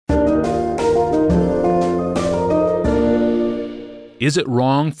Is it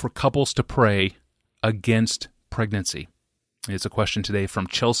wrong for couples to pray against pregnancy? It's a question today from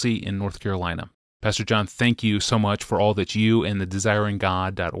Chelsea in North Carolina. Pastor John, thank you so much for all that you and the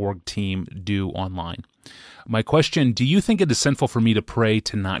desiringgod.org team do online. My question, do you think it is sinful for me to pray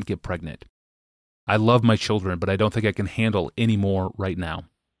to not get pregnant? I love my children, but I don't think I can handle any more right now.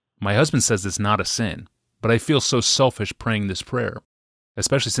 My husband says it's not a sin, but I feel so selfish praying this prayer,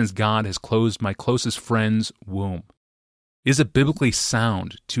 especially since God has closed my closest friend's womb. Is it biblically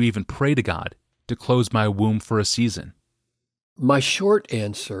sound to even pray to God to close my womb for a season? My short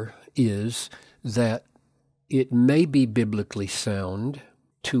answer is that it may be biblically sound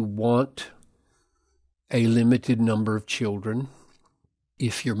to want a limited number of children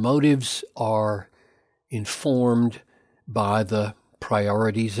if your motives are informed by the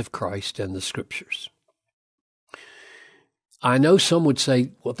priorities of Christ and the Scriptures. I know some would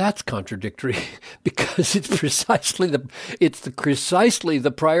say, well, that's contradictory because it's precisely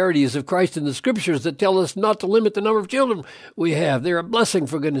the priorities of Christ and the Scriptures that tell us not to limit the number of children we have. They're a blessing,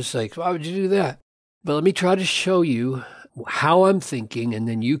 for goodness sakes. Why would you do that? But let me try to show you how I'm thinking, and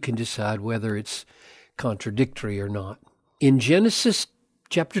then you can decide whether it's contradictory or not. In Genesis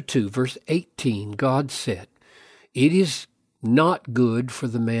chapter 2, verse 18, God said, "It is not good for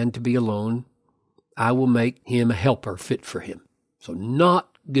the man to be alone. I will make him a helper fit for him." So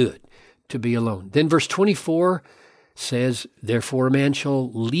not good to be alone. Then verse 24 says, "Therefore a man shall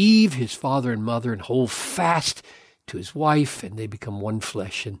leave his father and mother and hold fast to his wife, and they become one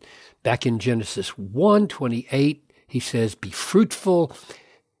flesh." And back in Genesis 1:28, he says, "Be fruitful."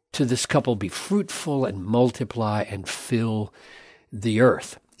 To this couple, "Be fruitful and multiply and fill the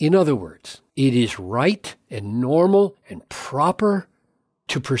earth." In other words, it is right and normal and proper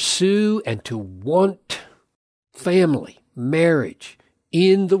to pursue and to want family, marriage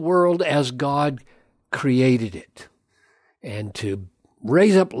in the world as God created it, and to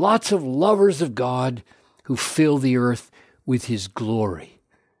raise up lots of lovers of God who fill the earth with His glory.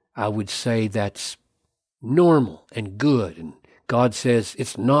 I would say that's normal and good, and God says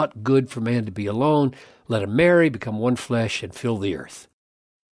it's not good for man to be alone. Let him marry, become one flesh, and fill the earth.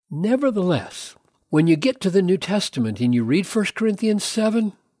 Nevertheless, when you get to the New Testament and you read 1 Corinthians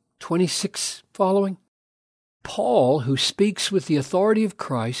 7:26 following, Paul, who speaks with the authority of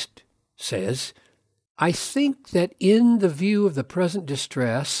Christ, says, "I think that in the view of the present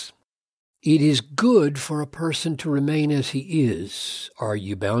distress, it is good for a person to remain as he is. Are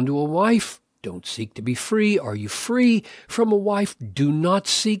you bound to a wife? Don't seek to be free. Are you free from a wife? Do not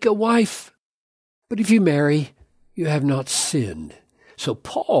seek a wife. But if you marry, you have not sinned." So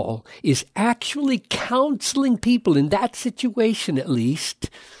Paul is actually counseling people in that situation, at least,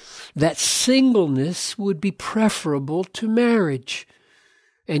 that singleness would be preferable to marriage.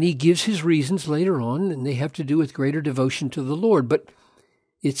 And he gives his reasons later on, and they have to do with greater devotion to the Lord. But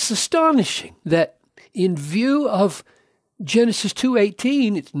it's astonishing that in view of Genesis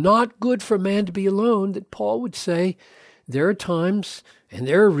 2:18, it's not good for man to be alone, that Paul would say there are times and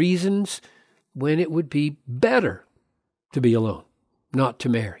there are reasons when it would be better to be alone, not to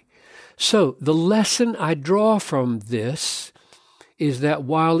marry. So the lesson I draw from this is that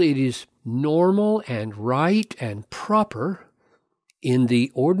while it is normal and right and proper in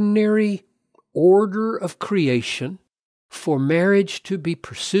the ordinary order of creation for marriage to be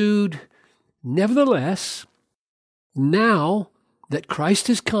pursued, nevertheless, now that Christ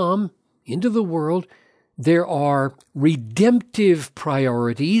has come into the world, there are redemptive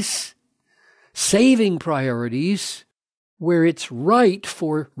priorities, saving priorities, where it's right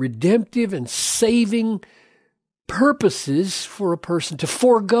for redemptive and saving purposes for a person to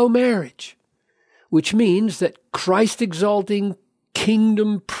forego marriage, which means that Christ-exalting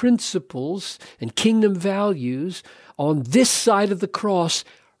kingdom principles and kingdom values on this side of the cross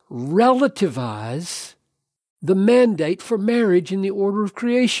relativize the mandate for marriage in the order of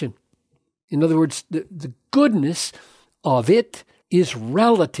creation. In other words, the goodness of it is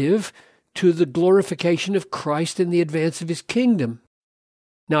relative to the glorification of Christ and the advance of His kingdom.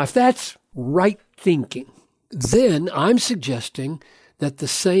 Now, if that's right thinking, then I'm suggesting that the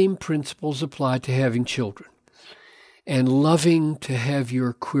same principles apply to having children and loving to have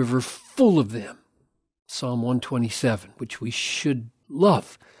your quiver full of them. Psalm 127, which we should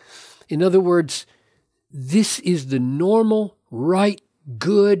love. In other words, this is the normal, right,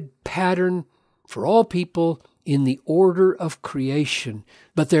 good pattern for all people in the order of creation.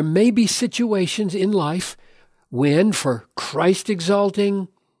 But there may be situations in life when, for Christ-exalting,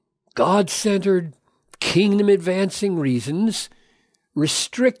 God-centered, kingdom-advancing reasons,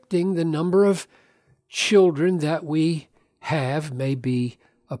 restricting the number of children that we have may be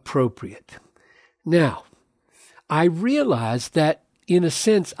appropriate. Now, I realize that in a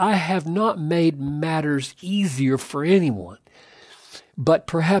sense, I have not made matters easier for anyone, but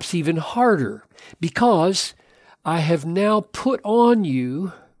perhaps even harder, because I have now put on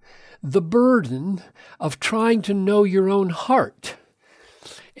you the burden of trying to know your own heart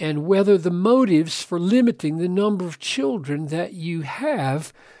and whether the motives for limiting the number of children that you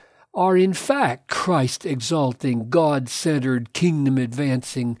have are in fact Christ-exalting, God-centered,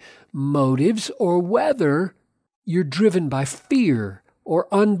 kingdom-advancing motives, or whether you're driven by fear or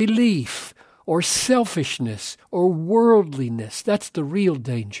unbelief or selfishness or worldliness. That's the real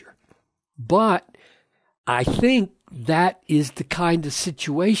danger. But I think that is the kind of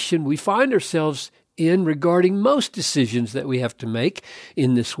situation we find ourselves in regarding most decisions that we have to make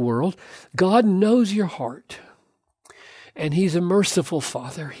in this world. God knows your heart, and He's a merciful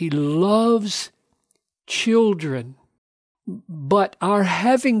Father. He loves children, but our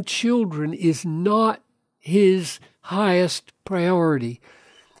having children is not His highest priority.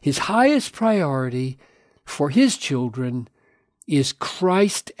 His highest priority for His children is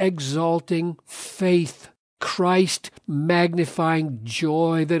Christ-exalting faith, Christ-magnifying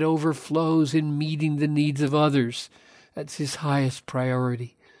joy that overflows in meeting the needs of others. That's His highest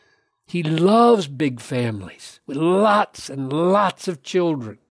priority. He loves big families with lots and lots of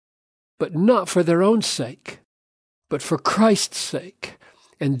children, but not for their own sake, but for Christ's sake.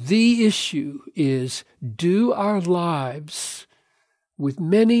 And the issue is, do our lives with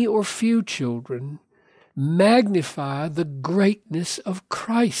many or few children magnify the greatness of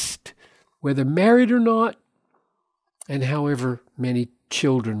Christ, whether married or not, and however many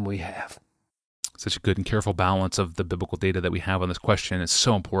children we have? Such a good and careful balance of the biblical data that we have on this question. It's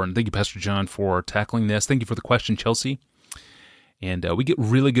so important. Thank you, Pastor John, for tackling this. Thank you for the question, Chelsea. And we get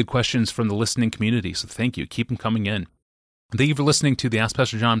really good questions from the listening community, so thank you. Keep them coming in. Thank you for listening to the Ask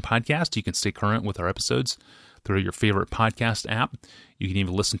Pastor John podcast. You can stay current with our episodes through your favorite podcast app. You can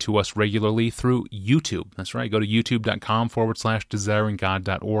even listen to us regularly through YouTube. That's right. Go to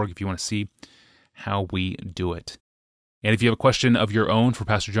youtube.com/desiringgod.org if you want to see how we do it. And if you have a question of your own for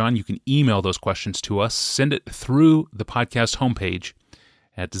Pastor John, you can email those questions to us. Send it through the podcast homepage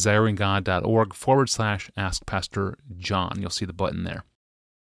at desiringgod.org/askpastorjohn. You'll see the button there.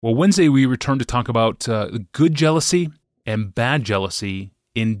 Well, Wednesday we return to talk about good jealousy and bad jealousy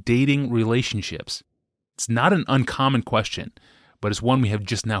in dating relationships. It's not an uncommon question, but it's one we have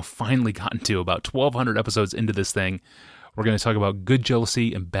just now finally gotten to. About 1,200 episodes into this thing, we're going to talk about good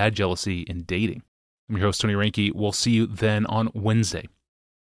jealousy and bad jealousy in dating. I'm your host, Tony Reinke. We'll see you then on Wednesday.